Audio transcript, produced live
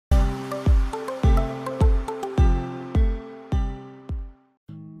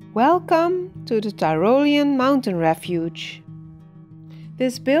Welcome to the Tyrolean Mountain Refuge.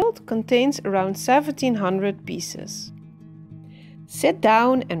 This build contains around 1700 pieces. Sit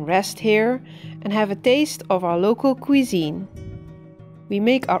down and rest here and have a taste of our local cuisine. We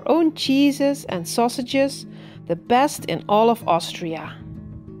make our own cheeses and sausages, the best in all of Austria.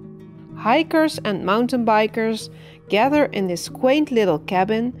 Hikers and mountain bikers gather in this quaint little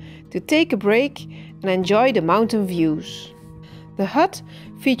cabin to take a break and enjoy the mountain views. The hut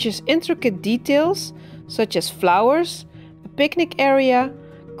features intricate details such as flowers, a picnic area,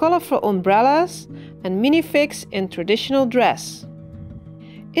 colorful umbrellas, and minifigs in traditional dress.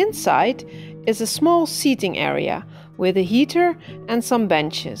 Inside is a small seating area with a heater and some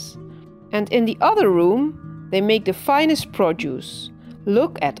benches. And in the other room, they make the finest produce.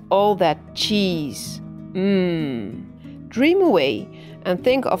 Look at all that cheese. Dream away and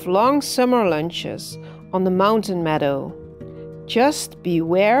think of long summer lunches on the mountain meadow. Just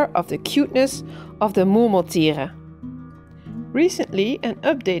beware of the cuteness of the murmeltiere. Recently, an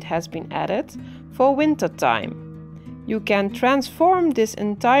update has been added for winter time. You can transform this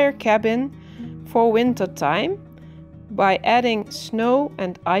entire cabin for winter time by adding snow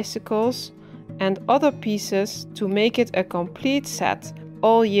and icicles and other pieces to make it a complete set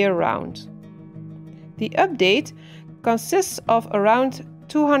all year round. The update consists of around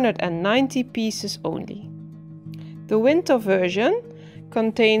 290 pieces only. The winter version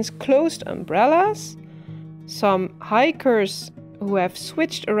contains closed umbrellas, some hikers who have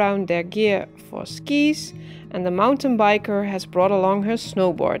switched around their gear for skis, and the mountain biker has brought along her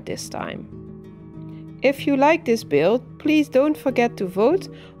snowboard this time. If you like this build, please don't forget to vote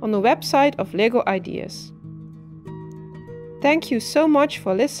on the website of LEGO Ideas. Thank you so much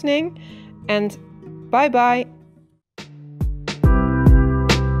for listening, and bye bye!